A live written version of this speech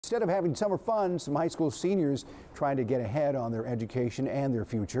Instead of having summer fun, some high school seniors trying to get ahead on their education and their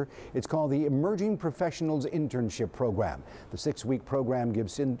future. It's called the Emerging Professionals Internship Program. The 6-week program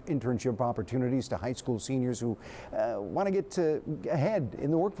gives internship opportunities to high school seniors who want to get ahead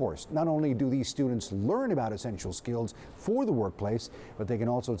in the workforce. Not only do these students learn about essential skills for the workplace, but they can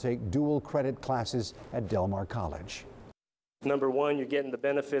also take dual credit classes at Del Mar College. Number one, you're getting the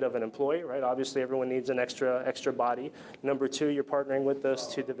benefit of an employee, right? Obviously, everyone needs an extra body. Number two, you're partnering with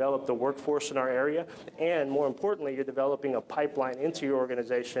us to develop the workforce in our area. And more importantly, you're developing a pipeline into your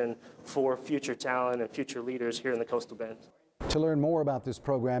organization for future talent and future leaders here in the Coastal Bend. To learn more about this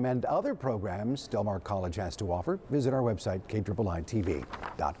program and other programs Del Mar College has to offer, visit our website,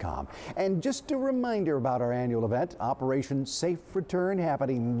 KIITV.com. And just a reminder about our annual event, Operation Safe Return,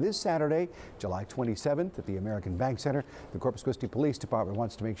 happening this Saturday, July 27th at the American Bank Center. The Corpus Christi Police Department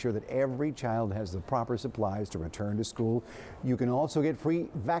wants to make sure that every child has the proper supplies to return to school. You can also get free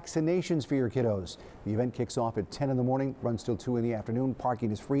vaccinations for your kiddos. The event kicks off at 10 in the morning, runs till 2 in the afternoon.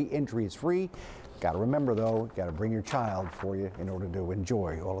 Parking is free, entry is free. Got to remember, though, got to bring your child for you in order to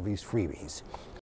enjoy all of these freebies.